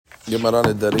Gemara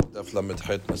Nedarim Daf Lamed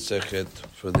Het Masechet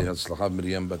for the Hatzlacha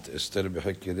Miriam Bat Esther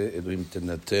B'Hekere Elohim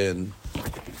Tenaten.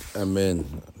 Amen.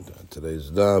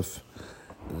 Today's Daf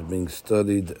is being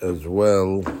studied as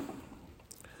well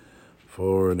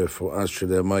for the Refuah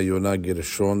Shelema Yona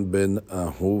Gershon Ben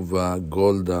Ahuva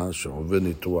Golda שעובר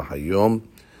ניתוח היום.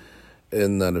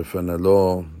 אין לפנה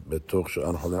לו בתוך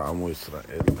שאר חולי עמו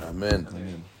ישראל. Amen.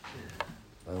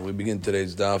 We begin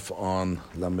today's Daf on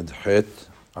Lamed Het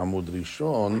Amud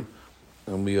Rishon,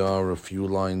 and we are a few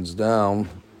lines down,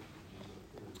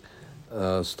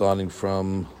 starting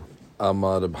from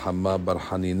Amar B'Hamma Bar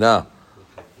Hanina.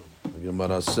 The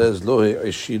Gemara says, Lo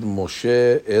ha'eshir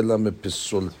Moshe ela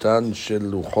mepisultan shel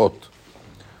luchot.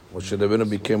 Moshe Rabbeinu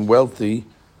became wealthy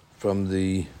from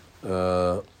the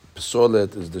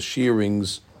pisolet, is the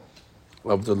shearings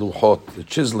of the luchot, the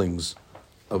chiselings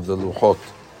of the luchot.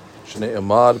 Shnei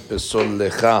Amar pisol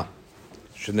lecha.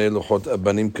 Shnei luchot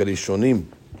abanim karishonim.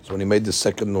 So when he made the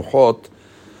second luchot,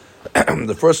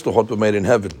 the first luchot were made in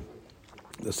heaven.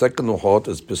 The second luchot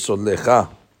is pisol lecha,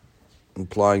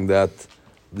 implying that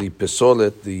the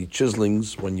pisolet, the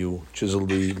chiselings, when you chisel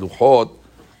the luchot,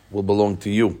 will belong to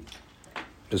you.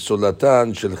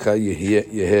 Pisolatan shelcha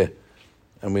yeheh.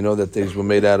 And we know that these were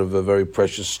made out of a very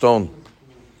precious stone,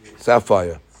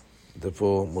 sapphire.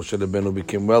 Therefore, Moshe Rabbeinu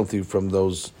became wealthy from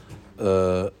those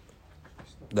that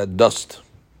dust.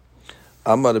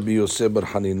 Amar Rabbi Yosef bar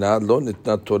Hanina lo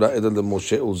nitna Torah ela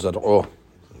leMoshe u'zar'o.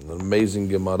 An amazing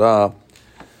Gemara,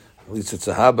 at least it's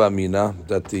a Haba Mina,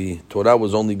 that the Torah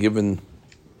was only given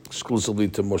exclusively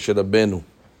to Moshe Rabbeinu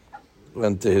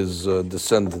and to his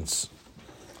descendants.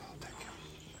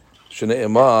 Shnei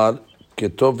Emar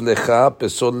ketov lecha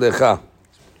pesol lecha.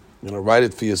 Write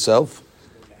it for yourself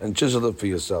and chisel it for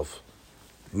yourself.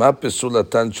 Ma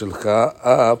pesulatan shelcha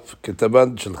af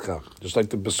ketaban shelcha. Just like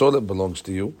the pesolet belongs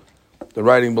to you, the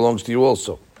writing belongs to you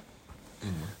also.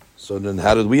 So then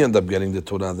how did we end up getting the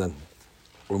Torah then?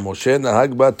 Moshe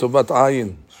nahag ba tovat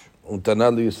ayin untana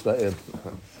liYisrael.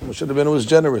 Moshe Rabbeinu was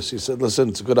generous. He said, listen,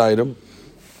 it's a good item.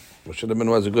 Moshe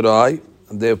Rabbeinu has a good eye,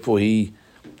 and therefore he,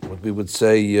 what we would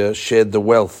say, shared the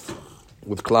wealth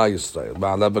with Klal Yisrael.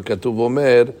 Ba'alav katuv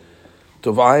omer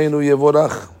tov ayin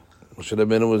u'yevorach. Moshe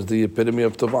Rabbeinu was the epitome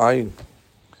of tov ayin.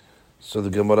 So the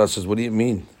Gemara says, what do you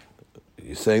mean?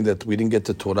 You're saying that we didn't get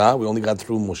the Torah, we only got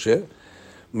through Moshe?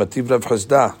 Mativ Rav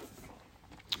Chazda.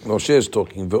 Moshe is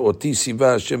talking. Ve'oti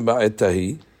siva Hashem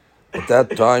ba'etahi. At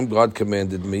that time, God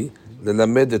commanded me,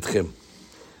 lelamed etchem.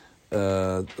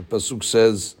 The pasuk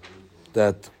says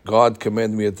that God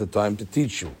commanded me at the time to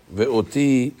teach you.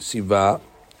 Ve'oti siva.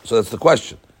 So that's the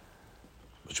question.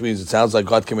 Which means it sounds like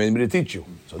God commanded me to teach you.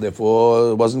 So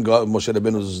therefore, it wasn't God, Moshe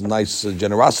Rabbeinu's nice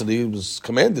generosity. He was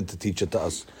commanded to teach it to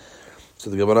us. So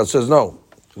the Gemara says, no.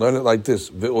 Learn it like this.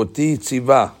 Ve'oti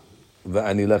tziva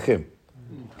ve'ani lachem.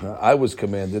 I was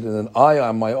commanded, and then I,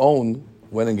 on my own,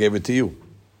 went and gave it to you.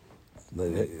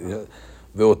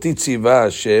 Ve'oti tziva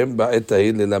Hashem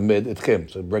ba'etahi lelamed etchem.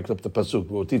 So it breaks up the pasuk.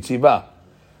 Ve'oti tziva.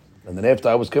 And then after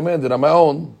I was commanded on my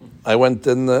own, I went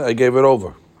and I gave it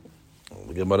over.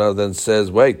 The Gemara then says,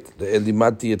 wait,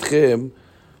 le'elimati etchem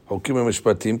hokim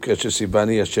ha'mishpatim kasher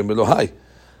sivani Hashem Elohai.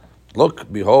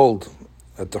 Look, behold,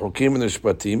 at the Hukim and the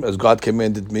Shpatim, as God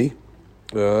commanded me,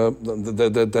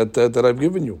 that I've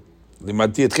given you.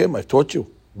 Limati etchem, I've taught you,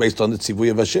 based on the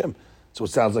Tzivui of Hashem. So it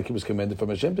sounds like he was commanded from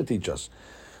Hashem to teach us.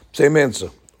 Same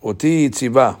answer. Oti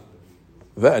tziva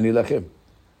ve'ani lachem.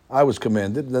 I was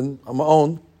commanded, then on my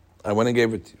own, I went and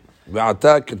gave it to you.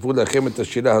 Ve'ata ketvu lachem et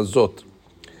hashira hazot.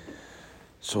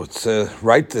 So it's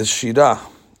write the shira,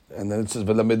 and then it says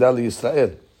ve'lameda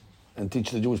liYisrael, and teach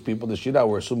the Jewish people the shira.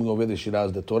 We're assuming over the shira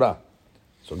is the Torah.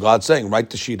 So God's saying, write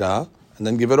the shira and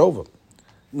then give it over.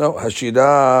 No,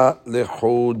 hashira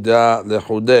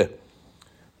lechudeh.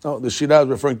 No, the shira is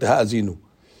referring to ha'azinu.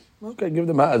 Okay, give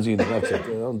them ha'azinu. That's it.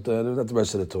 Not the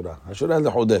rest of the Torah. Hashira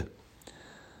lechudeh.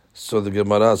 So the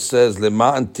Gemara says,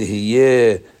 lema'an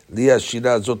tihiyeh li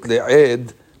hashira zot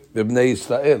le'ed b'bnei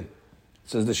Yisrael. It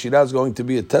says the shira is going to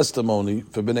be a testimony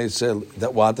for b'nei Yisrael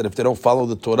that what? That if they don't follow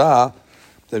the Torah,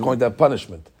 they're going to have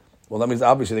punishment. Well, that means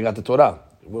obviously they got the Torah.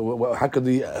 How could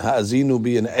the ha'azinu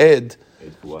be an ed?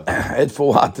 Ed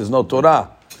for what? There's no Torah.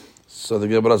 So the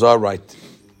Gemara is all right.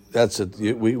 That's it.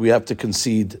 We have to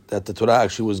concede that the Torah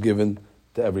actually was given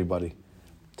to everybody,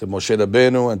 to Moshe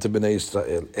Rabbeinu and to Bnei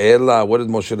Israel. Ela, what did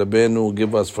Moshe Rabbeinu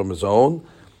give us from his own?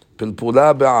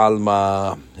 Pilpula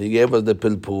be'alma. He gave us the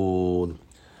pilpul,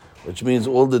 which means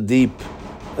all the deep,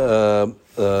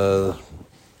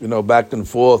 back and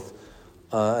forth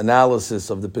analysis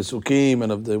of the Pesukim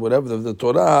and of the whatever of the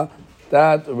Torah,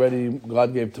 that already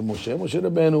God gave to Moshe. Moshe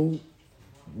Rabbeinu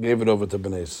gave it over to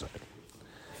Bnei Israel.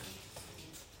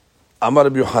 Amar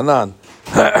Rabbi Yochanan.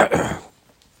 Rabbi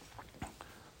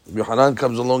Yochanan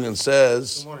comes along and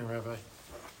says, Good morning, Rabbi.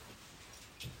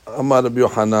 Amar Rabbi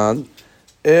Yochanan,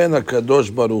 En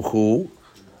HaKadosh Baruch Hu,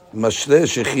 Mashrei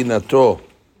Shechinato.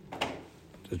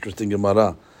 Interesting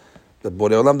Gemara. The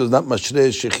Borei Olam does not Mashrei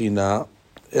Shechina,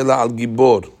 Ela al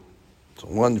Gibor. So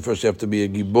one, first you have to be a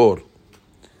Gibor.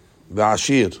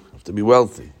 Ve'ashir, you have to be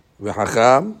wealthy.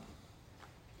 Ve'hacham,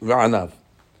 ve'anav.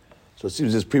 So it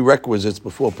seems there's prerequisites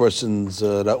before a person's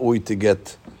ra'ui to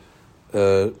get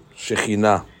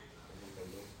Shekhinah.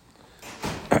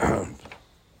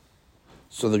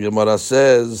 So the Gemara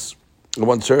says, I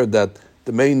once heard that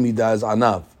the main midah is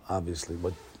anav, obviously,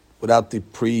 but without the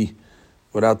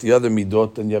other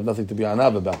midot, then you have nothing to be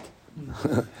anav about.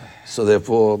 So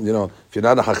therefore, if you're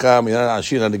not a hacham, you're not a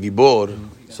ashir, not a gibor,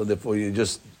 so therefore you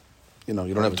just, you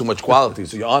don't have too much quality,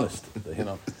 so you're honest,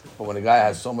 But when a guy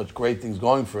has so much great things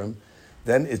going for him,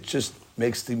 then it just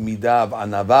makes the midah of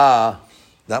anava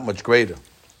that much greater.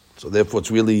 So therefore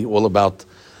it's really all about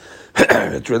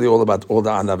all the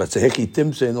anava. It's a heki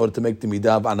timse in order to make the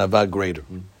midah of anava greater.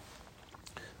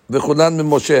 V'chulan min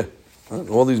Moshe.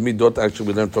 All these midot actually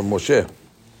we learned from Moshe,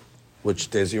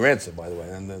 which there's your answer, by the way.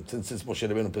 And since Moshe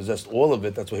Rabbeinu possessed all of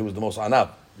it, that's why he was the most anav.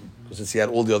 Because since he had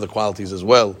all the other qualities as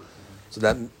well, so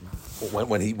that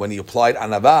when he applied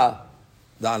anava,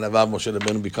 the anava Moshe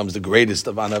Rabbeinu becomes the greatest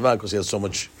of anava because he has so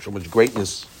much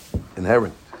greatness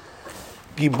inherent.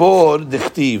 Gibor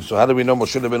dichtiv. So how do we know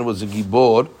Moshe Rabbeinu was a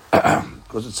gibor?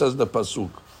 Because it says in the pasuk,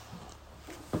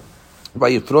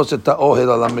 "Vayifros et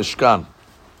ha'ohel al mishkan,"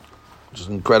 which is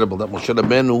incredible. That Moshe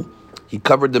Rabbeinu, he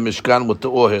covered the mishkan with the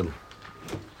ohel.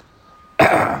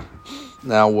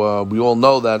 Now we all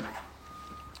know that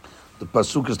the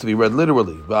pasuk is to be read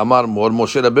literally. V'amar mor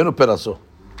Moshe Rabbeinu peraso.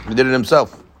 He did it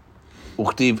himself.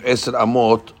 Uchtiv 10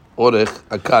 amot orech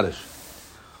akaresh.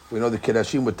 We know the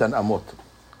Kedashim with 10 amot.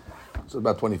 So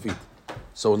about 20 feet.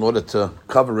 So in order to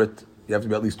cover it, you have to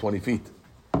be at least 20 feet.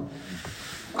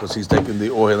 Because he's taking the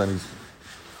oil and he's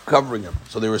covering him.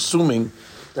 So they're assuming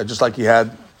that just like he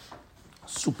had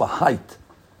super height,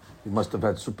 he must have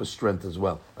had super strength as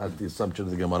well. That's the assumption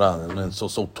of the Gemara. And so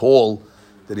tall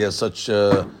that he has such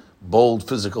bold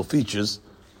physical features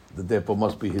that therefore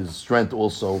must be his strength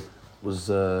also was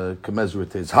commensurate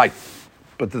to his height.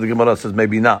 But the Gemara says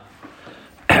maybe not.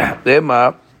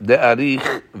 Dema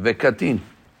de'arich vekatin.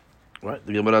 Right?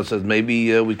 The Gemara says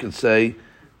maybe we could say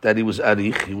that he was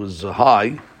arich, he was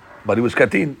high, but he was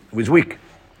katin, he was weak.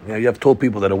 You have tall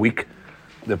people that are weak.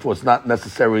 Therefore, it's not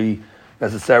necessarily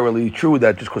true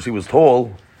that just because he was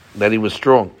tall, that he was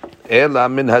strong. Ela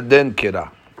min haden kira.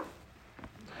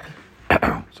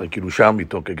 It's like Yerushalmi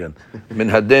talk again. Min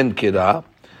haden kira.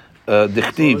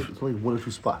 Dichtiv. It's only one or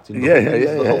two spots. Yeah.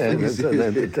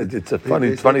 It's a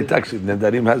funny text.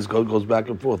 Nedarim goes back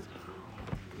and forth.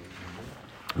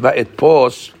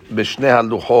 ואתפוס בשני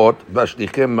הלוחות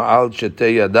ואשליכם מעל שתי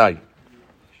ידיי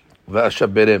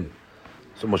ואשברם.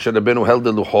 So Moshe Rabbeinu held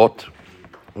the luchot,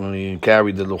 and he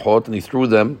carried the luchot, and he threw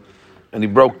them, and he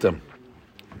broke them.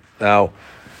 Now,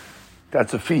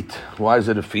 that's a feat. Why is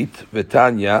it a feat?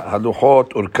 V'tanya,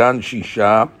 haluchot urkan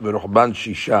shisha, v'ruchban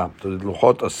shisha. So the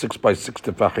luchot are 6 by 6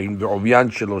 tefachim,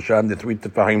 v'ovyan shelosha, and the 3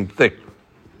 tefachim thick.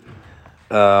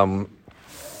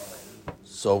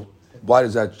 So why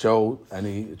does that show?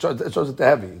 It shows that they're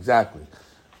heavy, exactly.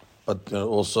 But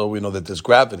also we know that there's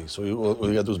gravity, so all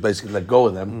you got to do is basically let go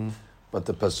of them. Mm-hmm. But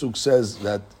the pasuk says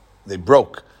that they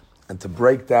broke, and to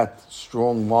break that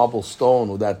strong marble stone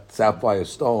or that sapphire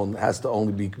stone has to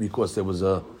only be because there was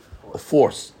a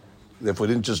force. Therefore,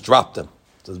 he didn't just drop them.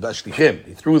 So it's actually him.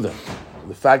 He threw them. And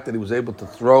the fact that he was able to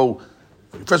throw,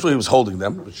 first of all, he was holding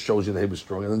them, which shows you that he was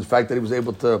strong. And then the fact that he was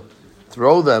able to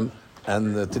throw them,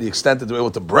 and to the extent that they were able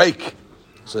to break,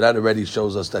 so that already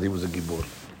shows us that he was a gibor.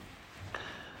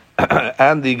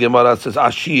 And the Gemara says,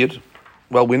 Ashir.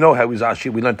 Well, we know how he's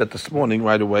Ashir. We learned that this morning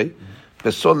right away.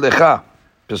 Pesol lecha,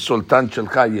 pesoltan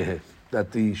shelcha yeheh.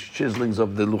 That the chiselings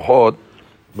of the luchot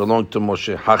belong to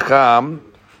Moshe. Hacham.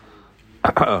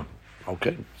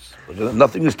 Okay.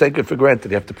 Nothing is taken for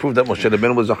granted. You have to prove that Moshe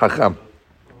Rabbeinu was a Hacham.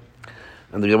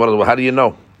 And the Gemara says, well, how do you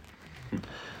know?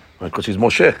 Because he's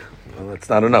Moshe. Well, that's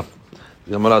not enough.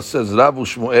 The Gemara says, Rav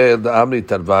Shmuel da'amri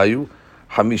tarvayu,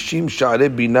 50 sha'arei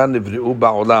bina nivri'u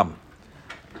ba'olam.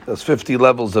 There's 50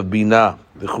 levels of bina.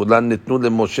 V'chulan nitnu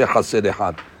leMoshe haser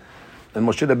echad. And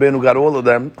Moshe Rabbeinu got all of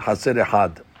them haser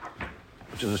echad,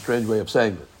 which is a strange way of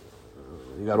saying it.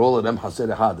 He got all of them haser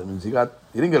echad. That means he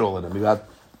didn't get all of them.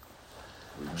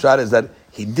 Shad is that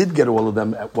he did get all of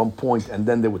them at one point, and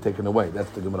then they were taken away. That's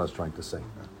the Gemara is trying to say.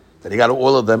 That he got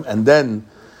all of them, and then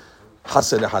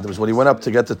haser echad was when he went up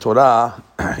to get the Torah,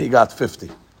 he got 50.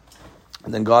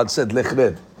 And then God said, Lech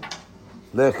red.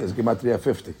 Lech is Gematria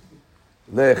 50.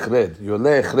 Lech red. You're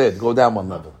lech red. Go down one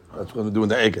level. That's what we're going to do in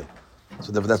the Egel.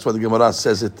 So that's why the Gemara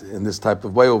says it in this type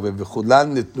of way over.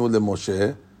 V'chulan nitnu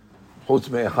leMoshe chutz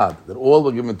me'echad. That all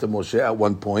were given to Moshe at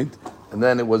one point, and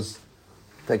then it was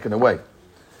taken away.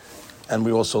 And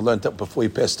we also learned that before he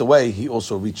passed away, he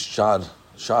also reached Shar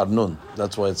Nun.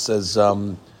 That's why it says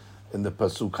in the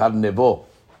pasuk Har Nevo.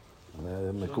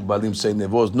 Mekubalim say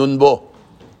Nevo is Nun Bo.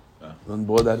 Nun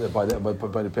Bo. That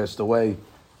by he passed away,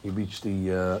 he reached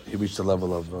the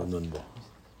level of Nun Bo.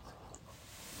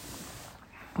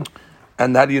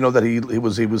 And how do you know that he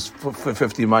was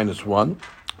 50 minus 1?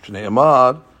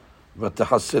 Shneimar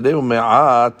v'tehasireu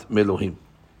me'at meluhim.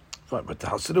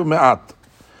 V'tehasireu me'at.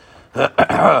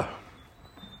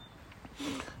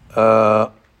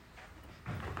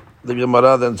 The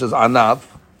Gemara then says Anav.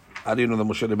 How do you know that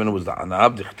Moshe Rabbeinu was the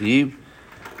Anav? Dichtiv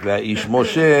ve'ish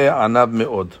Moshe Anav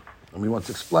me'od. And we once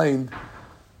explained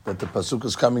that the pasuk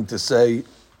is coming to say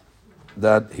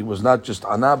that he was not just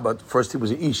Anav, but first he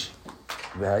was an Ish.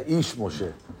 Ve'ish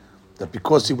Moshe. That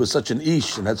because he was such an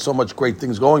Ish and had so much great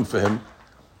things going for him,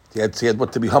 he had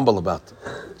what to be humble about.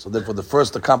 So therefore, the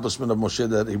first accomplishment of Moshe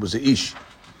that he was an Ish,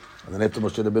 and then after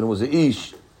Moshe Rabbeinu was an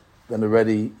Ish, then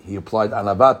already he applied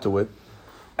Anavat to it.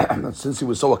 And since he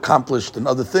was so accomplished in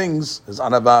other things, his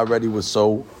Anava already was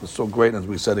so great. As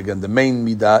we said again, the main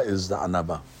midah is the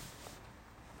Anava.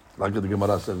 Like the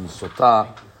Gemara said in Sotah,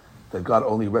 that God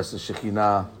only rests the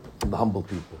Shekhinah on the humble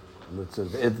people. And it says,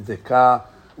 Ve'et deka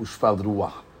ushfal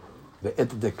ruach. Ve'et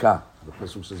deka. The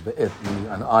person says, Ve'et, meaning,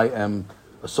 and I am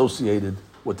associated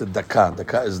with the daka.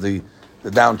 Daka is the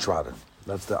downtrodden.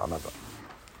 That's the Anava.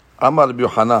 Amar Rabbi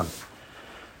Yochanan.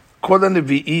 Kol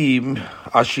ha-nevi'im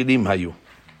ashirim hayu.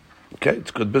 Okay,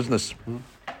 it's good business.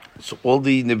 So all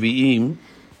the Nevi'im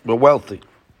were wealthy.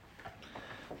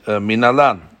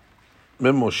 Minalan,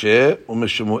 min Moshe,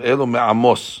 u'mishemuel,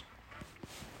 u'me'amos,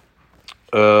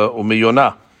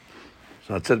 u'meyonah.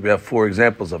 So that's it. We have 4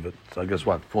 examples of it. So I guess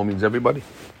what? 4 means everybody?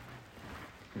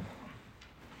 I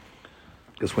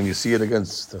guess when you see it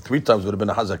against 3 times would have been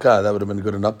a Hazakah. That would have been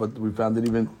good enough, but we found it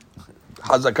even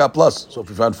Hazakah plus. So if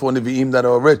we found 4 Nevi'im that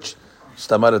are rich,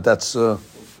 Stamara, that's...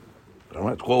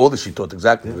 Right. All the shitot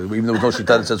exactly. Even though there's no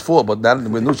shitat, it says 4, but now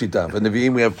with no shitat. In the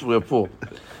Nevi'im we have 4.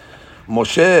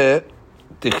 Moshe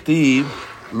tichtiv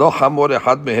lo chamor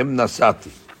echad mehem nasati.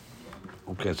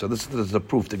 Okay, so this is the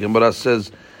proof. The Gemara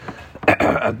says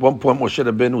at one point Moshe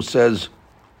Rabbeinu says,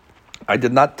 "I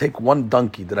did not take one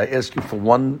donkey. Did I ask you for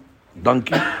one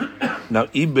donkey?" Now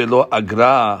ibelo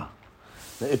agra.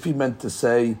 Now, if he meant to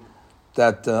say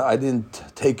that I didn't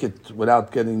take it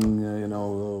without getting,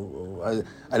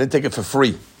 I didn't take it for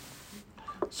free.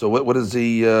 So what is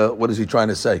he trying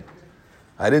to say?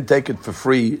 I didn't take it for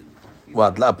free.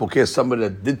 What? La'apokeh, somebody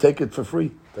that did take it for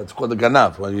free. That's called a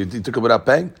ganav. Well, you took it without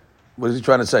paying. What is he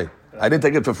trying to say? I didn't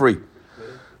take it for free.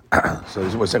 So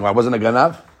he's saying, well, I wasn't a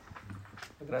ganav.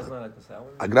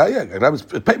 Agra is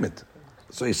payment.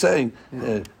 So he's saying,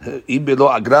 Ibelo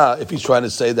Agra, if he's trying to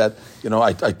say that,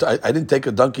 I didn't take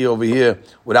a donkey over here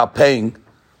without paying.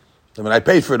 I mean, I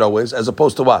paid for it always, as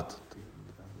opposed to what?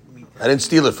 I didn't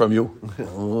steal it from you.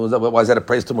 Why is that a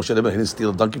praise to Moshe Rabbeinu? He didn't steal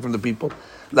a donkey from the people.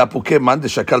 La'apukeh man de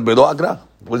shakal belo agra.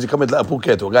 What does he come with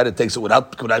la'apukeh to? A guy that takes it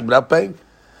without paying?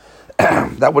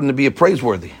 That wouldn't be a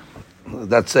praiseworthy.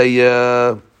 That's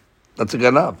a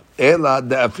ganav. Ela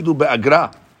de afidu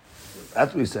be'agra.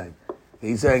 That's what he's saying.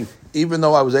 He's saying, even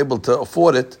though I was able to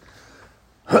afford it,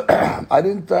 I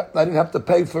didn't have to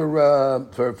pay for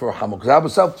hamul because I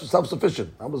was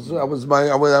self-sufficient. I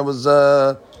was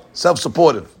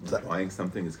self-supportive. Buying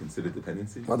something is considered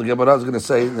dependency. Well, the Gemara is going to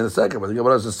say in a second, but the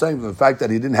Gemara is saying the fact that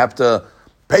he didn't have to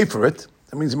pay for it,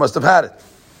 that means he must have had it.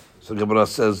 So the Gemara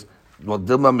says, "Well,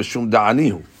 Dilma mishum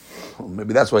da'anihu."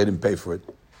 Maybe that's why he didn't pay for it,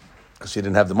 because he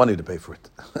didn't have the money to pay for it.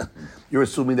 You're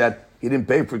assuming that he didn't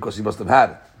pay for it because he must have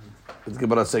had it. The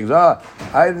Gemara says, did I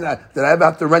ever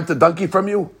have to rent a donkey from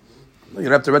you? No, you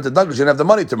didn't have to rent a donkey because you didn't have the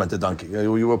money to rent a donkey.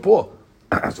 You were poor.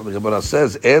 So the Gemara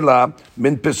says, Ela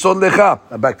min pesol lecha.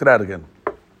 Back to that again.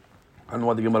 I don't know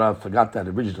why the Gemara forgot that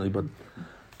originally, but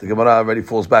the Gemara already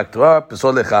falls back to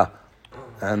pesol lecha.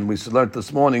 And we learned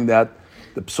this morning that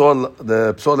the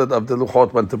psolet of the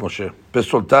luchot went to Moshe.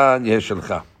 Pesoltan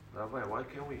yeshelcha. Rabbi, why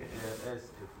can't we ask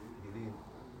if he didn't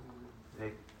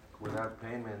take without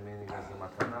payment, meaning as a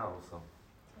matana or something?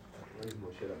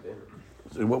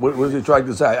 So what is he trying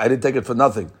to say? I didn't take it for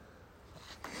nothing.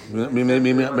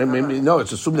 No,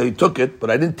 it's assumed that he took it, but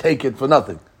I didn't take it for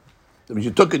nothing. That means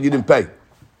you took it, you didn't pay.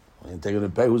 Ain't taking to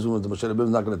pay. Who's the Moshe Rabbeinu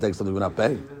not going to take something we're not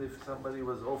paying? Even if somebody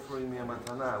was offering me a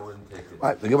matana, I wouldn't take it.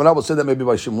 Right. The Gemara will say that maybe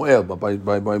by Shemuel, but by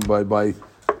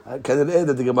can it add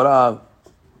that the Gemara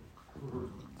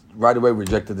right away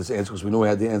rejected this answer because we know we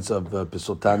had the answer of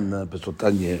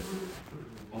Pesotan Yeh.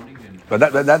 But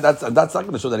that's not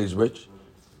going to show that he's rich.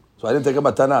 So I didn't take a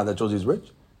matana. That shows he's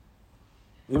rich.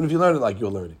 Even if you learn it like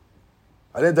you're learning.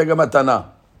 I didn't take a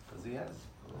matana. Because he has.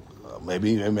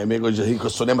 Maybe he could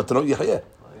soneh matanot Yechayeh.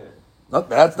 Not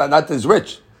that he's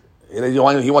rich. He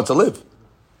wants to live.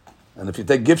 And if you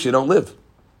take gifts, you don't live.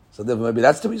 So maybe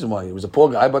that's the reason why. He was a poor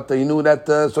guy, but he knew that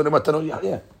soneh matanot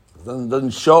Yechayeh. It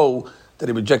doesn't show that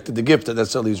he rejected the gift, that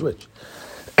necessarily he's rich.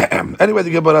 Anyway,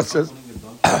 the Gemara says...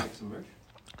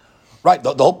 Right,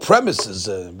 the whole premise is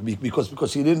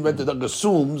because he didn't rent the dog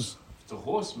assumes... It's a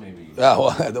horse, maybe. Yeah,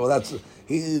 well, that's...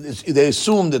 They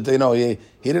assumed that,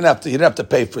 he didn't have to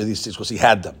pay for these things because he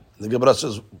had them. The Gemara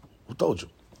says, who told you?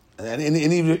 And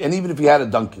even if he had a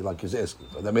donkey, like he's asking,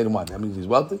 that made him what? That means he's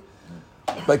wealthy?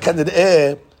 But what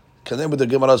the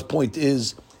Gemara's point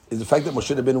is the fact that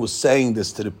Moshe Rabbeinu was saying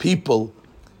this to the people.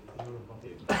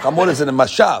 Hamor is in a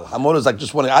mashal. Hamor is like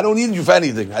just one. I don't need you for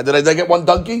anything. Did I get one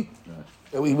donkey?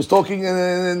 He was talking in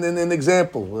an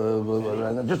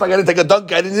example. Just like I didn't take a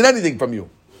donkey, I didn't need anything from you.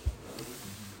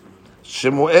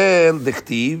 Shemuel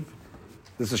dichtiv.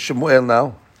 This is Shemuel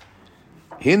now.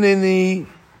 Hineni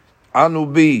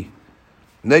anubi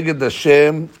neged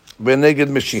Hashem beneged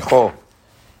Meshicho.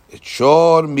 Et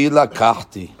shor mila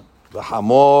kahti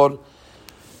v'hamor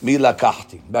mila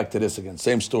kahti. Back to this again.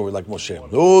 Same story like Moshe.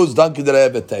 Whose donkey did I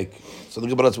ever take? So the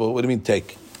Gemara says, what do you mean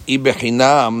take?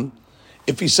 Ibechinam.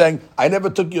 If he's saying, I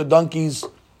never took your donkeys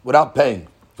without paying,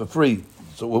 for free.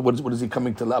 So what is he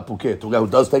coming to La'apuke? To a guy who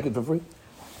does take it for free?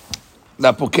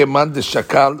 La'apuke man de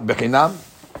shakal bechinam.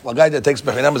 Well, a guy that takes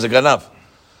bechinam is a ganav.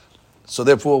 So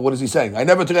therefore, what is he saying? I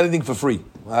never took anything for free.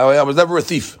 I was never a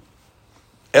thief.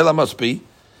 Ela must be.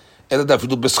 Ela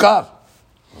dafidu b'schar.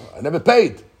 I never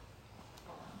paid.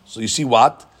 So you see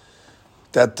what?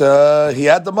 That he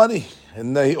had the money.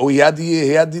 And he had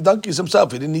the donkeys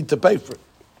himself. He didn't need to pay for it.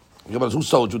 Who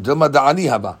sold you? Same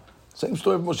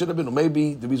story of Moshe Rabbeinu.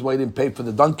 Maybe the reason why he didn't pay for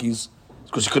the donkeys is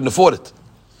because he couldn't afford it.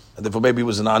 And therefore maybe he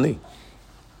was an ani.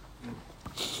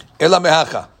 Ela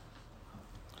mehacha.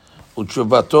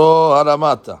 Utshuvato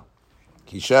haramata.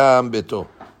 Kisham beto.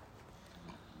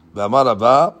 Ve'amar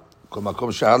Rabba, kol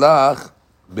makom shehalach,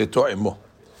 beto imo.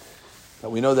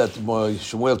 We know that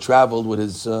Shemuel traveled with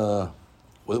his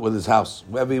house.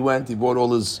 Wherever he went, he brought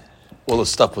all his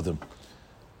stuff with him.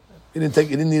 He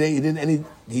didn't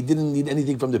need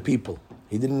anything from the people.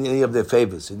 He didn't need any of their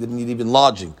favors. He didn't need even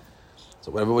lodging.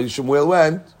 So wherever Shemuel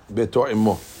went, betor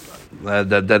imo.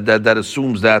 That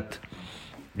assumes that,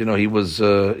 he was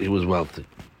wealthy.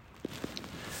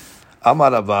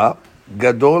 Amar Rava,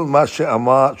 gadol ma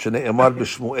she'amar shene'emar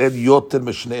b'Shmuel yoter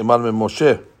m'shene'emar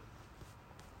Moshe.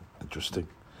 Interesting.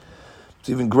 It's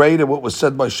even greater what was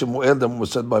said by Shemuel than what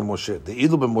was said by Moshe. The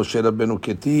ilu b'Moshe Rabbeinu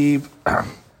ketiv.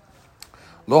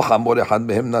 I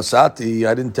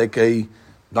didn't take a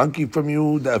donkey from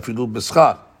you. Afilu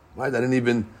b'schar. Right? I didn't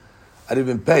even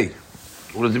pay.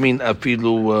 What does it mean?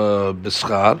 Afilu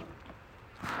b'schar.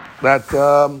 That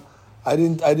I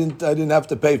didn't have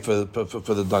to pay for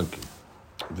the donkey.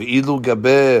 Ve'ilu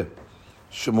gabe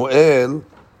Shemuel,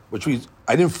 which means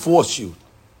I didn't force you.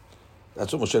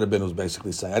 That's what Moshe Rabbeinu was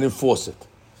basically saying. I didn't force it.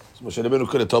 So Moshe Rabbeinu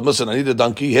could have told him, listen, I need a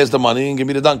donkey. Here's the money, and give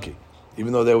me the donkey.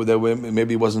 Even though they were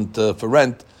maybe it wasn't for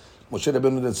rent, Moshe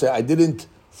Rabbeinu didn't say, I didn't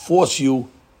force you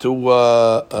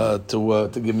to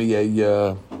give me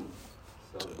a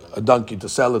donkey, to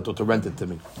sell it or to rent it to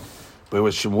me. But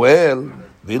with Shemuel,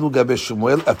 v'ilu gabe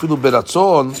Shemuel, afilu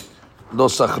beratzon lo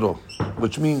sachro,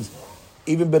 which means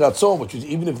even beratzon, which is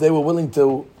even if they were willing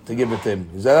to give it to him.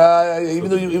 He said, even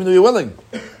though you're willing.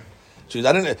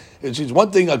 She's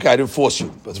one thing. Okay, I didn't force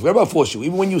you, but forget about force you.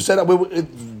 Even when you said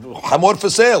hamor for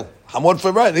sale, hamor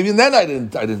for rent, even then I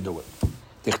didn't do it.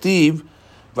 Tichtiv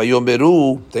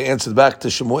vayomeru. They answered back to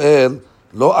Shemuel,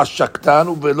 lo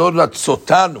ashaktanu velo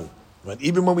ratzotanu.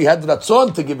 Even when we had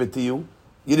ratzon to give it to you,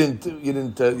 you didn't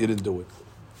do it.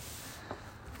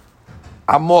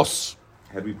 Amos.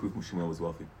 How do we prove Shemuel was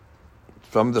wealthy?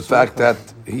 From the fact that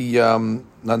he, Shemuel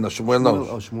knows.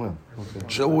 Oh, Shemuel. Okay.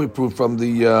 So we prove from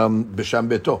the Bisham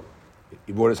Beto.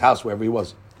 He bought his house wherever he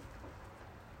was.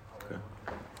 Okay.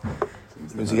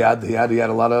 Because he had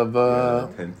a lot of.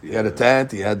 He had a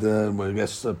tent. He had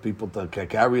people to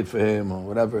carry it for him or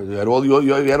whatever. He had all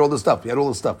the stuff. He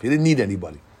didn't need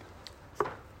anybody.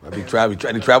 He traveled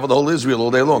the whole Israel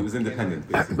all day long. He was independent.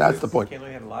 Basically. That's the point. He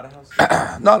had a lot of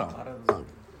houses? No.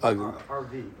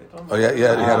 RV. Oh yeah, he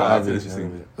had an that's RV.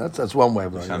 interesting. That's one way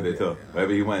of learning. Sham Beto.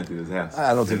 Wherever he went to his house.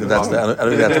 I don't think that's I don't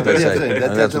think that's what they say.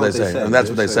 That's what they say. And that's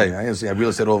what they say. I didn't see real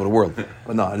estate all over the world,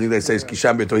 but no, I think they say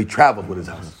Kisham Beto. He traveled with his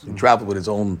house. He traveled with his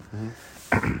own.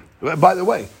 By the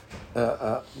way,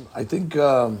 I think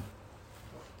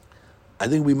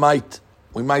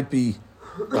we might be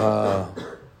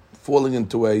falling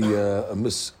into a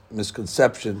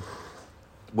misconception.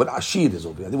 What Ashir is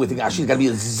over here. I think we think Ashir got to be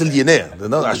a zillionaire.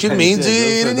 No, Ashir means he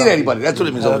didn't need anybody. That's what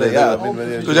it means over there.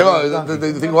 Because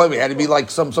they think, well, he had to be like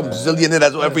some zillionaire.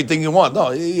 That's everything you want.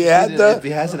 No, he had if he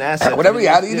has an asset, whatever he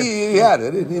had, he had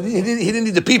it. He didn't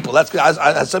need the people. That's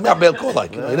Sami Abel called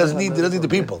like. He doesn't need the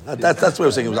people. That's what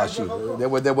we're saying. It was Ashir.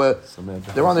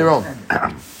 They're on their own.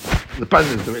 The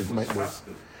president was.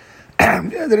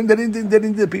 Yeah, they didn't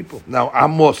need the people. Now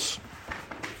Amos.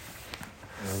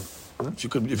 If you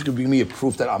could bring me a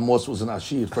proof that Amos was an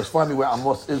Ashir, first find me where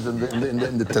Amos is in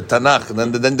the Tanakh,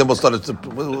 and then we'll start to.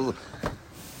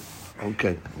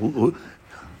 Okay, $1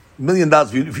 million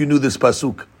if you knew this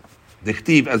pasuk. The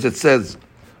Chtiv, as it says,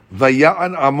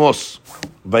 Vaya'an Amos,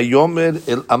 Vayomer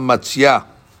el Amatzia,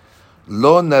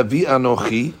 Lo Navi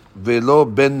Anochi, Velo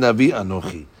Ben Navi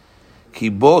Anochi, Ki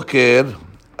Boker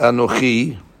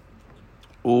Anochi,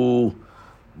 U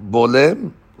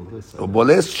Bolem, U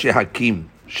Boles Shehakim.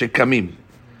 שקמים,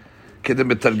 כדי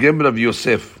מתרגם רב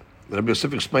יוסף. רב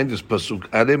יוסף explained this pasuk,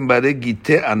 הרי מראה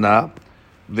גיטי ענה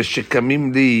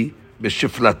ושקמים לי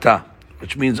בשפלתה,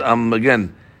 which means I'm,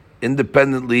 again,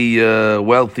 independently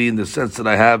wealthy in the sense that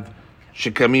I have,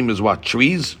 shekamim is what,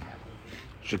 trees?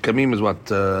 Shekamim is what,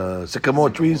 sycamore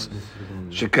trees?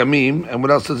 Shekamim, and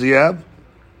what else does he have?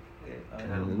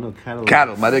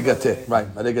 Cattle, maregate,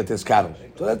 right? Maregate is cattle.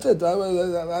 So that's it.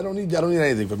 I don't need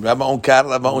anything from me. I have my own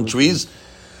cattle. I have my own trees.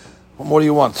 What more do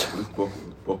you want?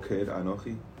 Bokeh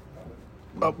Anochi?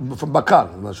 From Bakar,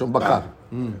 from Bakar.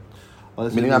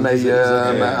 Meaning I'm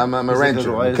a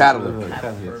rancher,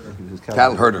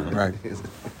 cattle herder, right?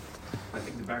 I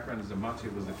think the background is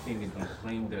Amatzia was the king and he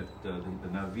claimed that the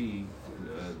Navi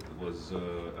was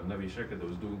a Navi Sheker that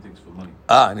was doing things for money.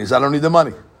 And he said, I don't need the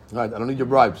money. Right, I don't need your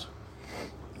bribes.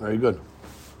 Very good.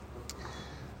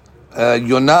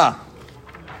 Yonah,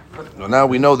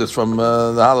 we know this from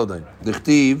the holiday.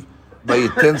 Dichtiv,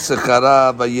 Vayiten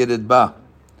Sechara Vayered Ba.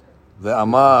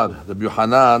 Ve'amar, Rabbi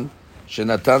Yohanan,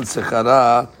 Shenatan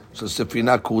Sechara,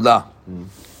 Sefina Kula.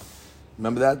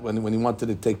 Remember that? When he wanted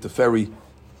to take the ferry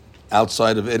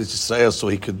outside of Eretz Yisrael so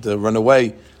he could run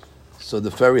away. So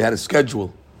the ferry had a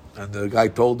schedule. And the guy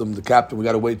told him, the captain, we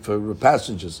got to wait for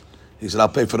passengers. He said, I'll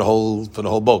pay for the whole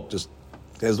boat. Just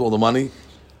here's all the money.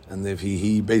 And if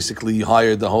he basically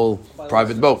hired the whole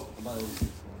private boat.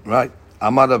 Right.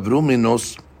 Amar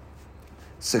Avruminos,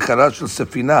 Sechara shel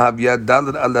Sefina havya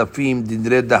dalar alafim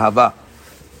dinre dahava.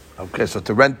 Okay, so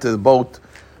to rent the boat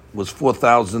was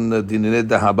 4,000 dinre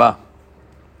dahava.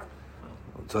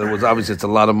 So it was obviously it's a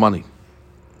lot of money.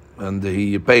 And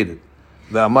he paid it.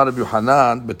 Ve'amar Rabbi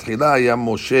Yohanan, betchila haya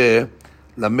Moshe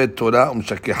lamed Torah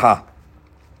umshakeha.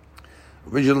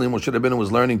 Originally, Moshe Rabbeinu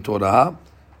was learning Torah,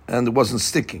 and it wasn't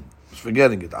sticking. He was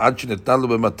forgetting it. Ad shenetna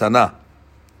lo b'matana.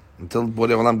 Until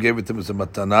Borei Olam gave it to him as a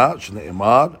matana,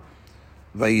 shne'emar,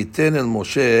 vayiten el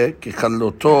Moshe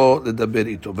kichaloto ledaber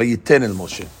ito. Vayiten el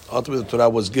Moshe. Ultimately, the Torah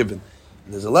was given.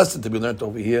 And there's a lesson to be learned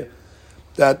over here,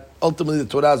 that ultimately the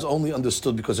Torah is only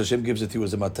understood because Hashem gives it to you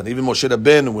as a matana. Even Moshe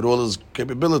Rabbeinu, with all his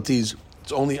capabilities,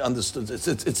 it's only understood.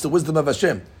 It's the wisdom of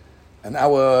Hashem. And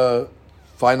our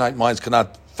finite minds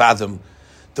cannot fathom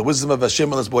the wisdom of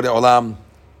Hashem, unless Borei Olam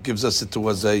gives us it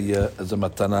as a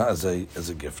matana, as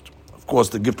a gift. Of course,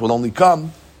 the gift will only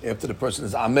come after the person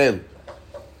is amel,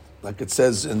 like it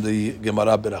says in the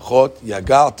Gemara Berachot,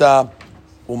 yagarta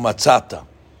umatzata.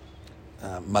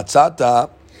 Matzata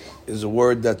is a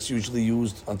word that's usually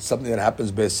used on something that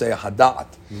happens be'esei hadat.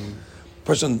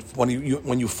 Person,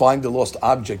 when you find the lost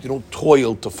object, you don't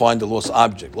toil to find the lost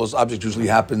object. Lost object usually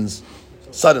happens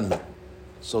suddenly.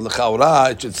 So l'chaura,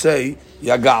 it should say,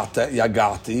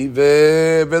 yagati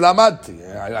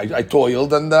ve'lamadti. I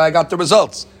toiled and I got the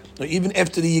results. Now, even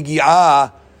after the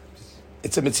yigi'ah,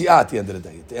 it's a mitziah at the end of the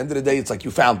day. At the end of the day, it's like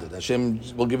you found it.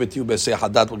 Hashem will give it to you, b'esei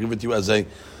hadat will give it to you as a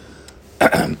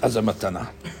matana.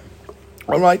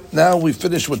 All right, now we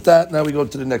finish with that. Now we go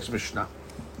to the next Mishnah.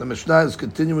 The Mishnah is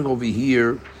continuing over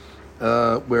here,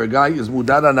 where a guy is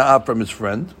mudara na'ah from his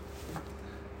friend.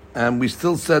 And we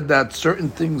still said that certain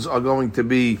things are going to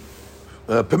be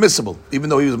permissible, even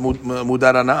though he was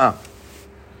mudar ana'ah.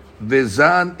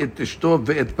 Vezan et ishto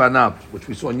ve'et panav, which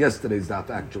we saw in yesterday's daf,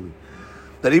 actually.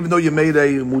 That even though you made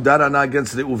a mudar ana'ah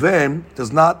against the Uveim,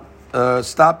 does not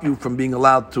stop you from being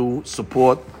allowed to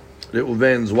support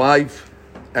Reuven's wife,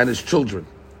 and his children.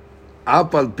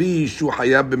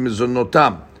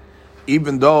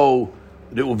 Even though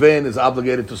Reuven is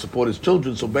obligated to support his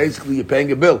children, so basically you're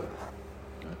paying a bill,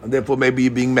 and therefore maybe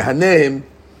you're being mehaneim.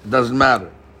 It doesn't matter.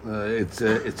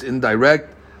 It's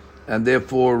indirect, and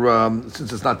therefore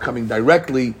since it's not coming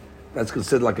directly, that's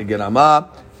considered like a gerama,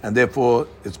 and therefore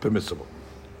it's permissible.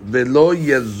 Velo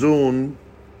yazun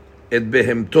et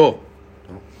behemto.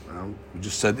 We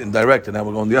just said indirect, and now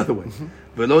we're going the other way.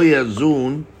 Velo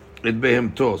yazun et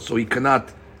behemto. So he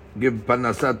cannot give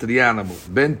parnasat to the animal.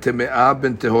 Ben teme'ah,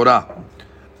 ben tehora.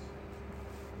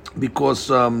 Because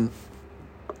I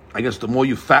guess the more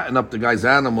you fatten up the guy's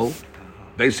animal,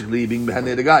 basically you're being behind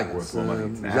the guy. Worth more money.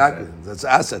 It's an Exactly. asset. That's an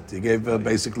asset. You gave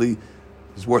basically,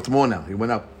 it's worth more now. He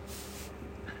went up.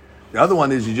 The other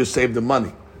one is you just saved the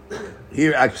money.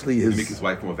 Here actually To make his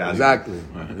wife more valuable. Exactly.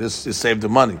 Right. This you saved the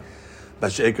money.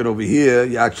 But shaken over here,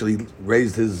 you actually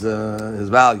raised his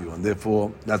value, and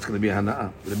therefore that's going to be a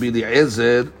hana'ah. Rabbi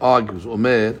Eliezer argues,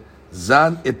 Omer,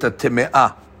 zan et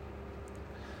teme'ah.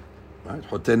 Right?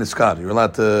 Hotei niskar. You're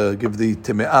allowed to give the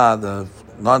teme'ah, the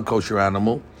non-kosher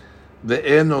animal.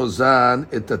 Ve'eno zan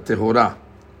et tehora.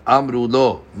 Amru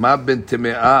lo, ma ben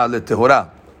teme'ah le tehora.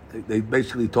 They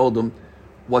basically told him,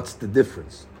 what's the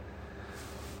difference?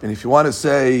 And if you want to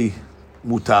say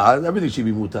mutar, everything should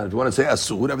be mutar. If you want to say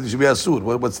asur, everything should be asur.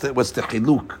 What's the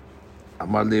chiluk?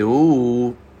 Amar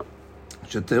lehu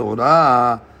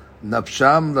sheteora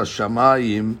nafsham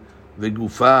lashamayim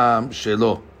vegufam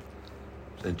shelo.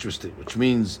 Interesting. Which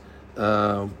means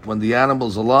when the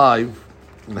animal's alive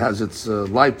and has its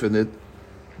life in it,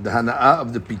 the hana'ah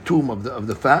of the pitum of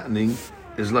the fattening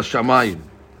is lashamayim.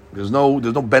 There's no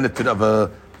benefit of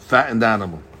a fattened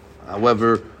animal.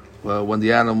 However, when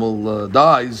the animal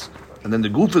dies and then the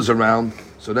goof is around,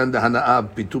 so then the hana'ah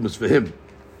pitum is for him,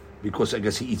 because I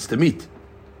guess he eats the meat.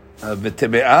 But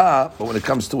when it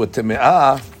comes to a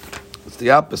teme'ah, it's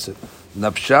the opposite.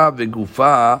 Nafsha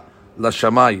vegufa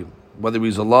lashamayim. Whether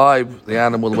he's alive, the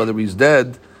animal, whether he's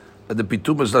dead, the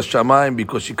pitum is lashamayim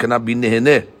because you cannot be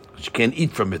neheneh, because you can't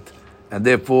eat from it, and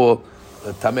therefore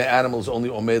tameh animals only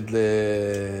omed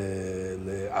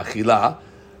le'achila,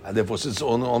 and therefore since it's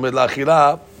only omed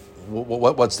le'achila,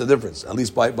 what's the difference? At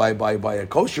least by a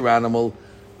kosher animal,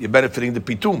 you're benefiting the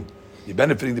pitum. You're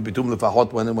benefiting the pitum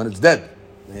lefahot when it's dead.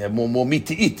 You have more meat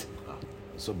to eat.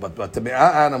 So, but the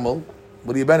me'ah animal,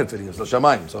 what are you benefiting? It's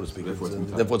l'shamayim, so to speak. Therefore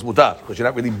it's mutar, because you're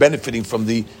not really benefiting from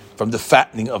the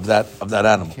fattening of that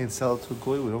animal. You can't sell it to a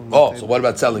goy. We don't. Oh, so what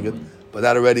about selling it? But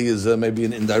that already is maybe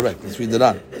an indirect. Let's read it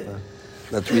on.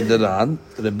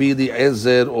 Rabbi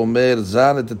Eliezer Omer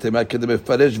zan et teme'ah kede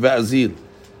mefaresh ve'azil.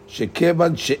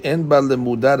 שכיוון שאין בה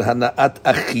למודר הנאת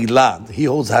אכילה, he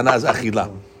holds הנאת אכילה,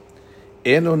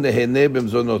 אינו נהנה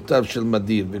במזונותיו של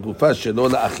מדיר, בגופה שלו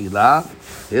לאכילה,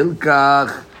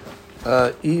 הלקח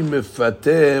אם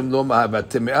מפתם לא מהווה,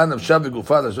 טמאה נפשה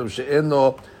בגופה לשם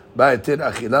שאינו בה היתר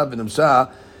אכילה, ונמצא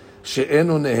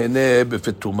שאינו נהנה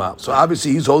בפתומה. So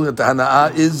obviously he's holding that the הנאה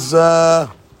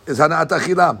is הנאת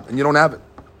אכילה, and you don't have it.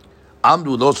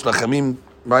 אמרו לו שלחמים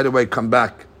right away come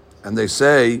back, and they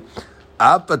say,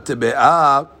 as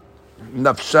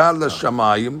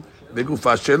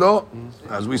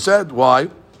we said, why? What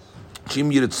do you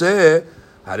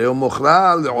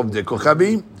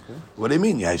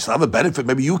mean? Yeah, you still have a benefit.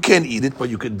 Maybe you can't eat it, but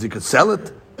you could sell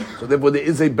it. So therefore, there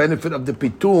is a benefit of the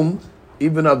pitum,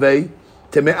 even of a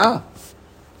teme'ah,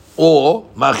 or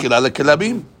ma'achila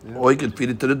lekelabim, or you can feed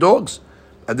it to the dogs,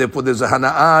 and therefore there's a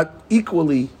hana'ah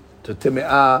equally to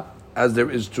teme'ah as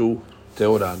there is to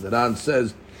teorah. The Ran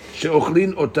says,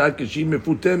 שאוכלין אותה כשהיא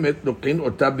מפותמת, לוקחין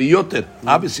אותה ביותר.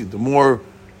 Obviously, the more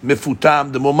מפותם,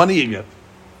 the more money you get.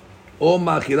 או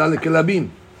מאכילה לכלבים,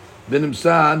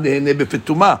 ונמצא נהנה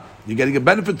בפתומה. You're getting a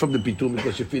benefit from the pitum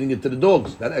because you're feeding it to the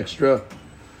dogs. That extra.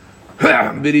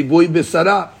 וריבוי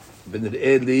בשרה.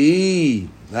 ונראה לי,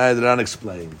 now the Ran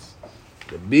explains.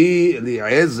 רבי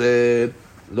אליעזר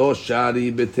לא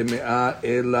שרי בטמאה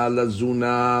אלא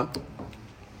לזונה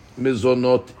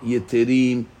מזונות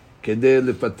יתרים כדי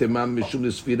לפתמם משום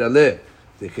לספירה לה.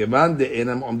 וכיוון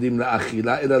דאינם עומדים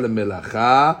לאכילה אלא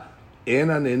למלאכה, אין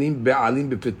הנהנים בעלים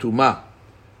בפתומה.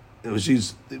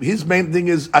 His main thing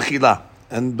is אכילה.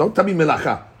 And don't tell me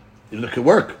מלאכה. It could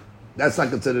work. That's not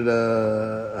considered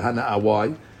a הנאה. Why?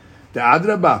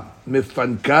 דאדרבה,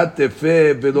 מפנקה תפה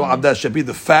ולא עבדה שפית.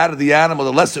 The fatter the animal,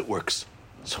 the less it works.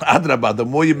 So אדרבה, the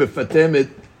more you מפתם it,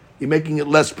 you're making it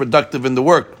less productive in the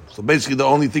work. So basically the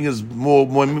only thing is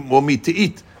more meat to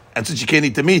eat. And since you can't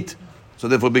eat the meat, so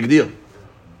therefore big deal.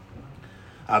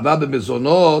 אבל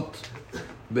במזונות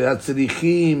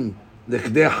והצריכים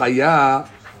לכדי חיה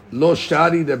Lo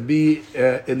shari Rabbi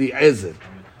Eliezer.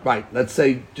 Right, let's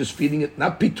say just feeding it,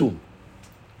 not pitum,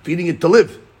 feeding it to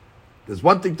live. There's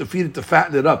one thing to feed it to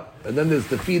fatten it up, and then there's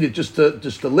to feed it just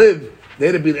to live.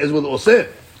 There Rabbi Eliezer will oseh,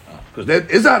 because there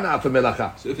is an for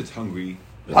melacha. So if it's hungry,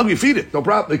 Feed it, no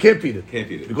problem. They can't feed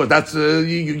it. Because that's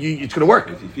it's going to work.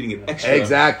 If you're feeding it extra.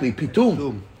 Exactly,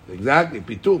 pitum. Exactly,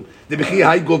 pitum. The bechi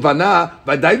hay govana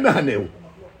v'day mehaneu.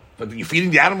 But you're feeding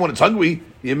the animal when it's hungry.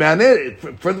 You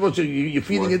mehaneh. Furthermore, you're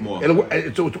feeding it.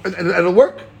 It'll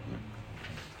work.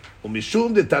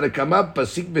 ומשום דתרקמה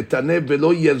פסיק ותנה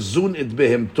ולא יזון את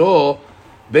בהמתו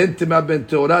בין תמה בין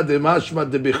טהורה דמשמע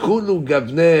דבחולו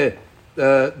גבנה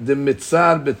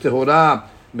דמצר בטהורה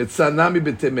מצר נמי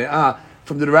בטמאה.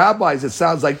 From the rabbis, it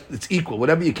sounds like it's equal.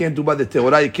 Whatever you can't do by the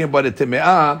Tehorah, you can't by the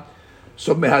Teme'ah.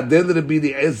 So, mehadel Rabbi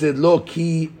Eliezer lo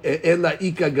ki ela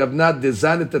ika gavna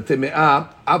dezan et Teme'ah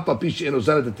apa pish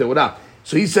enozan et Tehorah.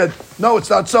 So he said, no,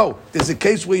 it's not so. There's a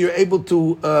case where you're able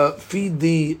to feed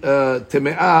the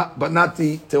Teme'ah, but not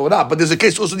the Tehorah. But there's a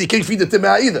case also that you can't feed the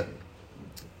Teme'ah either.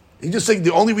 He just saying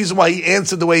the only reason why he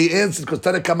answered the way he answered because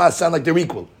Tanakh Kama sound like they're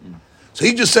equal. So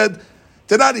he just said,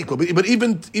 they're not equal, but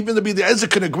even the Eliezer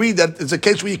can agree that it's a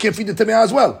case where you can't feed the Teme'ah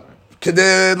as well.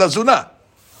 Kede lazuna.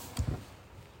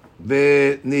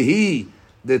 Ve'nehi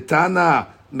detana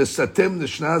mesatem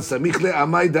nishna samich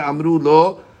le'amay de'amru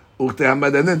lo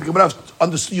u'tehamad. And then the Gemara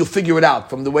understood. You'll figure it out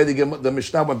from the way the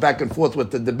Mishnah went back and forth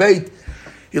with the debate.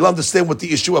 You'll understand what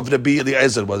the issue of Rabbi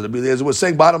Eliezer was. Rabbi Eliezer was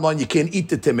saying, bottom line, you can't eat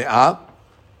the Teme'ah.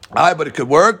 But it could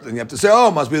work. Then you have to say,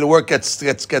 must be the work gets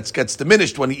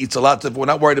diminished when he eats a lot. If we're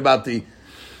not worried about the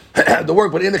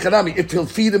work, but in the Hanami, if he'll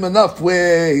feed him enough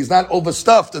where he's not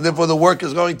overstuffed, and therefore the work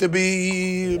is going to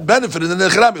be benefited, in the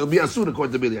Hanami, it'll be asur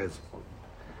according to Billy.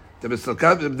 The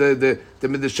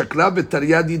shakla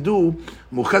v'tariyad yidu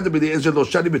muchad b'Eliezer lo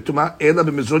shari b'tumah ela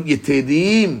b'mizrot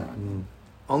yeterim.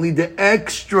 Only the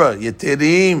extra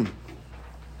yeterim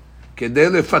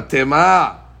kedei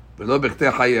lefatema v'lo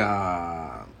b'chtei chaya.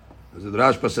 The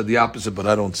Rashba said the opposite, but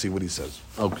I don't see what he says.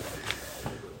 Okay.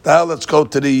 Now let's go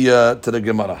to the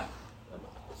Gemara.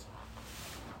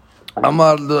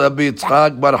 Amar Rabbi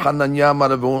Yitzchak bar Hananya mar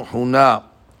Huna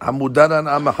hamudaran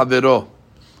ama havero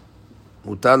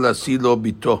mutar lasilo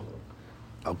bito.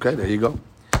 Okay, there you go.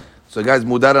 So guys,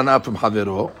 mudaran am from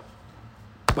havero,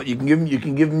 but you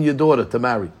can give him your daughter to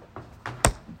marry.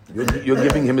 You're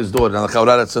giving him his daughter. Now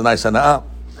that's a nice hana'ah.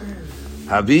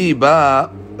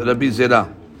 Habiba Rabbi Zera.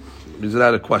 Is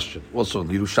that a question? Also,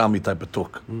 Yerushalmi type of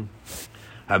talk.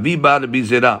 Habiba Rabbi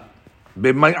Zera.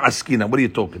 B'may askina. What are you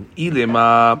talking?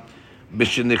 Ilema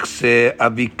b'shenichse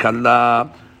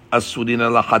avikala asurina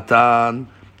lahatan.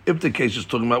 If the case is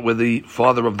talking about where the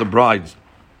father of the brides,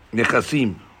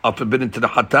 nechasim, are forbidden to the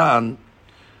hatan,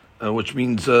 which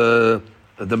means the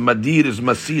madir is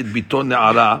masid biton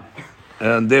ne'ara,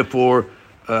 and therefore,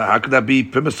 how could that be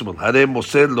permissible? Hare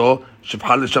moser lo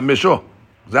shefchal l'shamesho.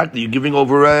 Exactly, you're giving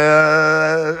over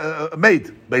a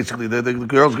maid. Basically, the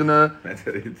girl's gonna.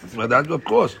 Well, that, of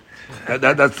course,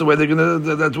 that's the way they're gonna.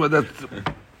 That's what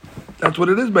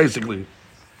it is. Basically,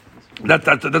 that's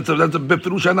a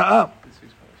bifrush hana'ah,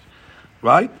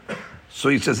 right? So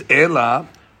he says, "Ela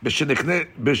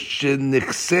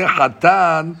b'shenichse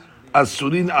hatan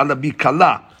asurin ala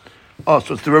bikala." Oh,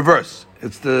 so it's the reverse.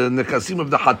 It's the nechasim of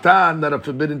the hatan that are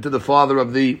forbidden to the father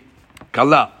of the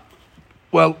kala.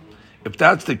 Well, if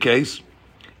that's the case,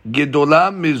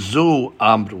 Gedola mizu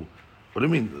amru. What do you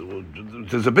mean?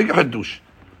 There's a big hadush.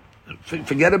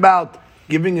 Forget about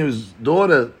giving his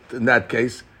daughter in that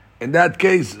case. In that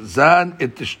case, Zan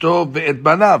et ishto ve'et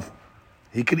banav.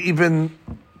 He could even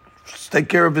take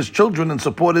care of his children and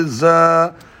support his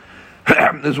wife.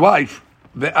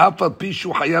 Ve'afa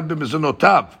pishu hayab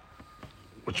b'mizunotav.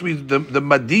 Which means the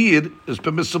madir is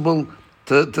permissible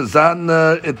to Zan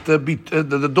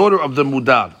the daughter of the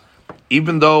mudar.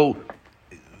 Even though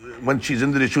when she's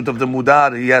in the shoot of the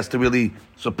mudar, he has to really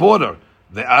support her.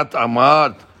 Ve'at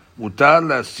amart mutar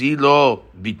lasilo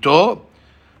bito,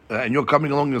 and you're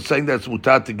coming along and saying that's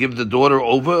mutar to give the daughter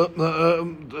over,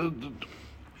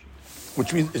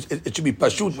 which means it should be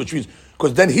pashut, which means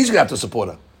because then he's gonna have to support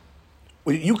her.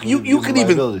 Well, you can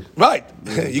even right.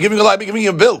 You're giving a liability, giving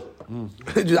him a bill,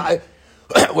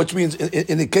 which means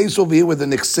in the case over here with the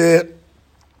nixer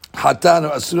hatan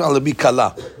or asur alabi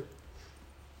kala.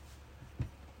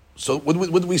 So what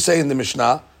did we say in the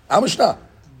Mishnah? Our Mishnah.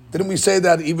 Didn't we say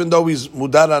that even though he's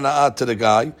mudar hana'ah to the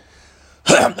guy,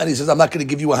 and he says, I'm not going to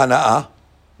give you a hana'ah,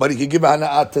 but he can give a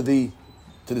hana'ah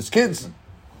to his kids.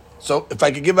 So if I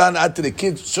can give a hana'ah to the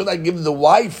kids, should I give the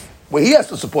wife? Well, he has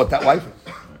to support that wife.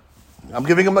 I'm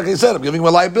giving him, like I said, I'm giving him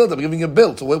a liability, I'm giving him a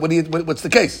bill. So what's the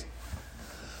case?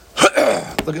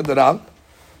 Look at the Ram.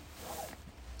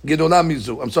 Gedola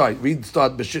mizu. I'm sorry. Read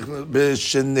start.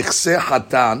 B'shenichse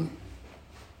hatan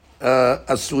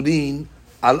asurin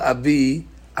al avi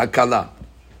hakala.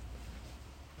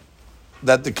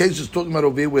 That the case is talking about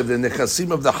over here where the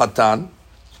nechasim of the hatan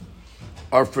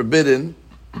are forbidden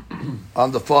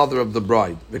on the father of the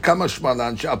bride. V'kama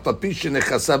shmalan she'apapi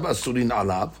shenechasav asurin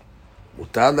alav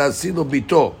mutar la'asilo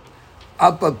bito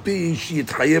apapi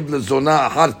she'yitchayev lezona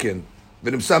acharken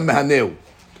v'nimsam mehaneu.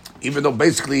 Even though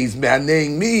basically he's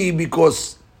mehaneing me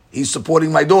because he's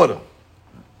supporting my daughter.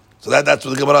 So that's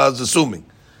what the Gemara is assuming.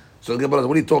 So the Gemara,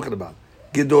 what are you talking about?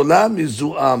 Gedola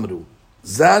mizu amru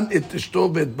zan et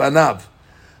ishto v'et banav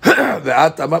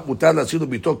ואת אמרת מותר להשאיר לו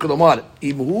ביתו, כלומר,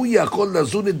 אם הוא יכול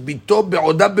לזון את ביתו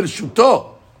בעודה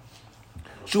ברשותו,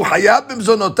 שהוא חייב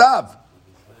במזונותיו,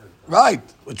 right,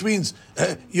 which means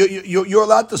you're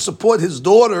allowed to support his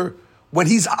daughter when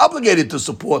he's obligated to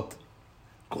support.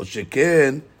 כל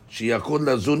שכן, שיכול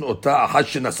לזון אותה אחת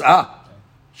שנשאה,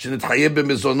 שנתחייב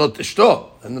במזונות אשתו,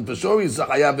 and for sure he's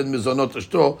חייב במזונות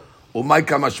אשתו, ומאי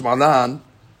כמה שמלן,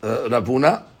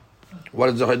 רבונה, what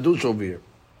is the חידוש over here?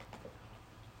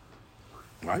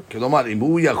 כלומר, אם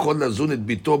הוא יכול לזון את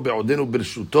ביתו בעודנו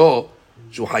ברשותו,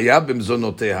 שהוא חייב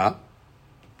במזונותיה,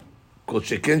 כל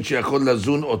שכן שיכול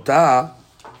לזון אותה,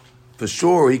 for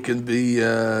sure he can be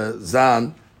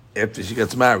zan after she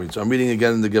gets married. So I'm reading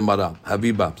again in the Gemara.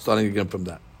 Habiba, starting again from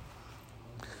that.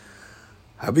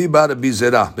 Habiba Rabbi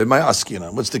Zera, b'may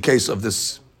askina. What's the case of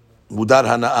this mudar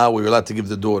hana'ah where you're allowed to give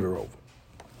the daughter over?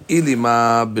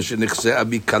 Ilima b'shenichse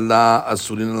abi kala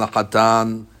asurin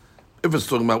al-hatan. If it's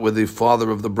talking about where the father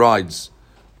of the brides,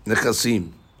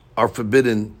 nechasim, are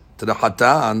forbidden to the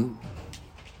hatan,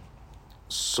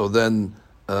 so then,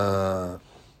 hare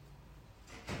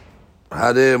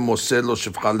moseh lo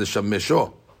shifcha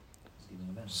l'shamesho.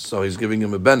 So he's giving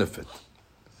him a benefit.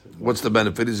 What's the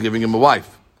benefit? He's giving him a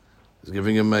wife. He's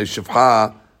giving him a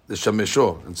shifcha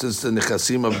l'shamesho. And since the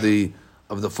nechasim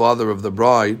of the father of the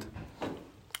bride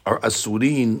are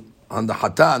asurin on the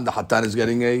hatan is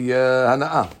getting a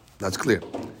hana'ah. That's clear.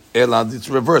 Elad, it's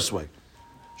reverse way.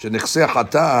 Shenichse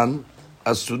hatan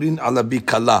asurin ala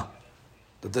bikala.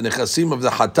 That the nechasim of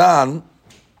the hatan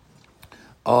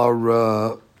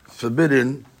are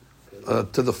forbidden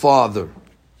to the father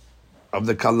of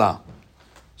the kala.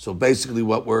 So basically,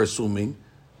 what we're assuming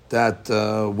that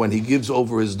when he gives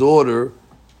over his daughter,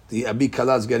 the abi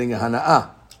kala is getting a hana'ah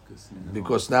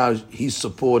because now he's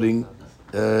supporting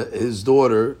his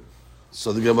daughter.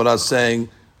 So the Gemara is saying,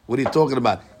 what are you talking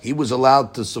about? He was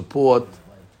allowed to support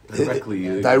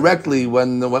directly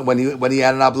when he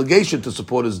had an obligation to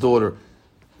support his daughter.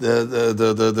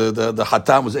 The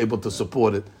hatan was able to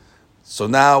support it. So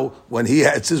now when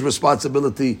it's his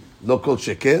responsibility, lo kol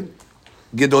sheken,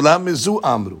 gedolam mizu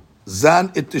amru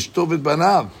zan et ishto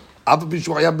v'banav afa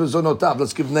b'shu hayav b'zonotav.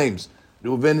 Let's give names.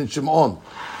 Reuven and Shimon.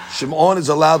 Shimon is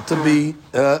allowed to be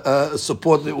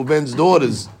support Reuven's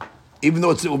daughters, even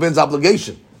though it's Reuven's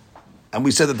obligation. And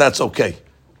we said that that's okay.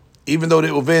 Even though the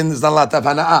Reuven is not allowed to have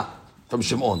hana'ah from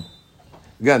Shimon.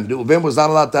 Again, the Reuven was not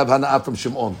allowed to have hana'ah from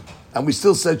Shimon. And we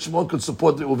still said Shimon could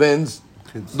support the Reuven's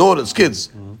daughters, kids.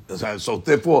 Mm-hmm. So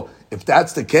therefore, if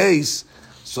that's the case,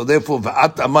 so therefore,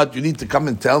 va'at amat, you need to come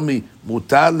and tell me,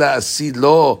 mutar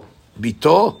la'asilo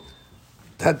bito,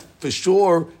 that for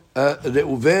sure,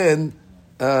 Reuven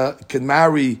can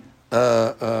marry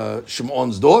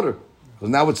Shimon's daughter. Because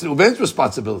now it's Reuven's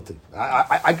responsibility.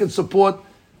 I can support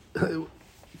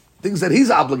things that he's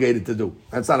obligated to do.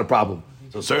 That's not a problem.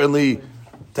 So certainly,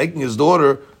 taking his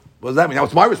daughter, what does that mean? Now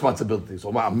it's my responsibility.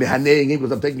 So I'm mehaneing him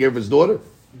because I'm taking care of his daughter.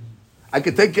 I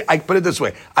put it this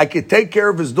way. I can take care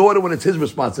of his daughter when it's his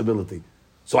responsibility.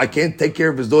 So I can't take care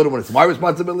of his daughter when it's my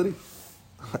responsibility?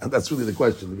 That's really the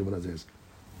question the Gemara is asking.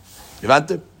 You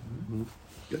want it?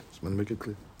 Yeah, just want to make it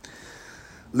clear.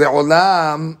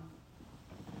 Le'olam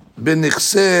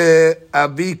b'nichse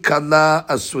abi kala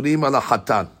asurim ala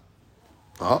hatan.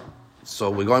 So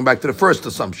we're going back to the first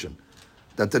assumption,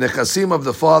 that the nechasim of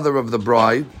the father of the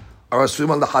bride are asurim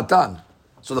ala hatan.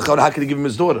 So the how can he give him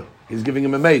his daughter? He's giving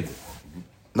him a maid.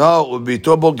 No, it would be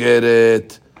to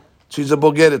bogeret. She's a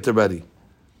bogeret already.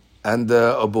 And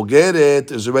a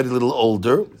bogeret is already a little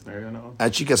older.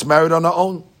 And she gets married on her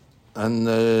own.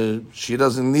 And she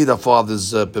doesn't need her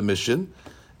father's permission.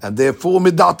 And therefore,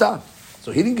 midata.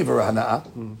 So he didn't give her a hana'ah.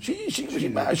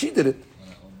 She did it.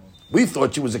 We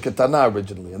thought she was a ketana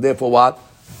originally. And therefore what?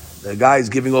 The guy is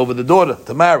giving over the daughter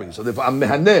to marry. So therefore, I'm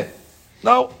mehaneh.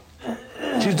 No.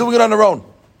 She's doing it on her own.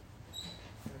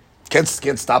 Can't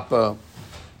stop.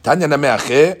 Tanya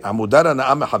nameache, amudar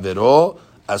hana'ah mehavero,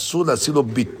 asul asilo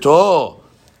bito.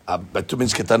 Bito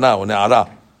means ketana or ne'ara.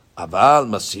 אבל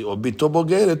מסיעו ביתו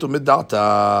בוגרת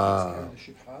ומדעתה.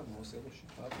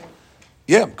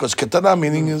 Yeah, because katana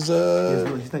meaning is...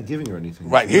 He's not giving her anything.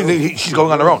 Right, she's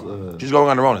going on her own. She's going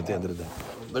on her own at the end of the day.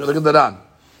 Look at that on.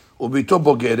 Ubito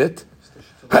bogeret.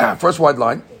 First wide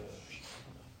line.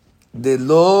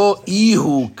 Delo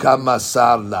ihu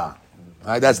kamasar la.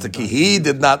 Right, that's the key. He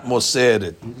did not moser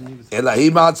it.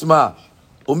 Elahi ma'atzma.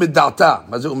 Umidata.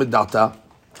 Mazi umidata.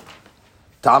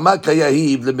 Ta'ama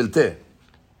kayahiv lemilte.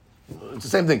 It's the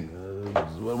same thing.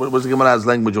 What's the Gemara's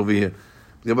language over here?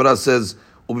 The Gemara says,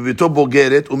 Ubibito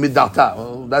bogeret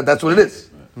umidata. That's what it is.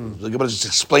 The Gemara is just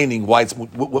explaining why it's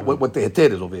what the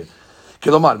heter is over here.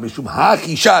 Kilomar, mishum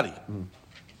haki shari.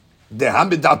 Deham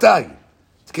bidatai.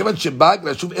 Kivan shebag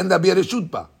reshuv en labi reshut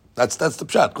ba. That's the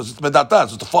pshat, because it's medata.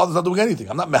 So the father's not doing anything.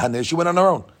 I'm not mehaneh. She went on her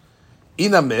own.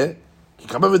 Iname, ki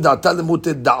kama medata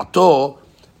lemute da'ato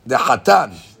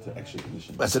dehatan.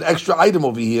 That's an extra item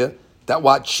over here. That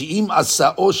what she'im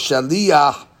asao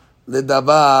shaliyah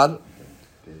ledavar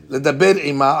ledaber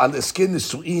ima al eskin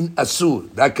nisuin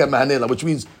asur. That can mehaneh, which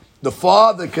means the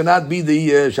father cannot be the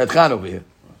shadchan over here.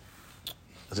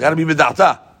 It's got to be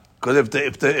medata. Because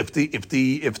if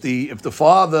the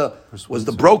father was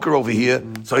the broker over here,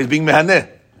 so he's being mehaneh.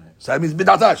 So that means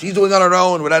bidata. She's doing on her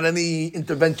own without any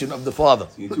intervention of the father.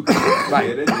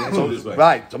 Right.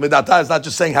 Right. So bidata is not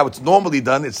just saying how it's normally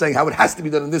done; it's saying how it has to be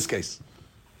done in this case.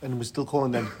 And we're still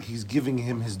calling that he's giving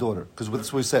him his daughter, because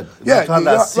that's what he said. Yeah,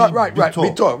 right.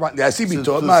 Bitor, right. Yeah, I see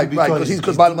Bitor, right.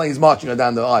 Because bottom line, he's marching her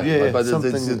down the aisle. Yeah, but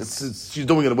she's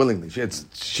doing it willingly.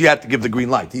 She had to give the green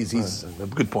light. He's a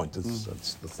good point.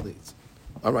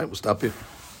 All right, we'll stop here.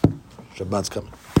 Shabbat's coming.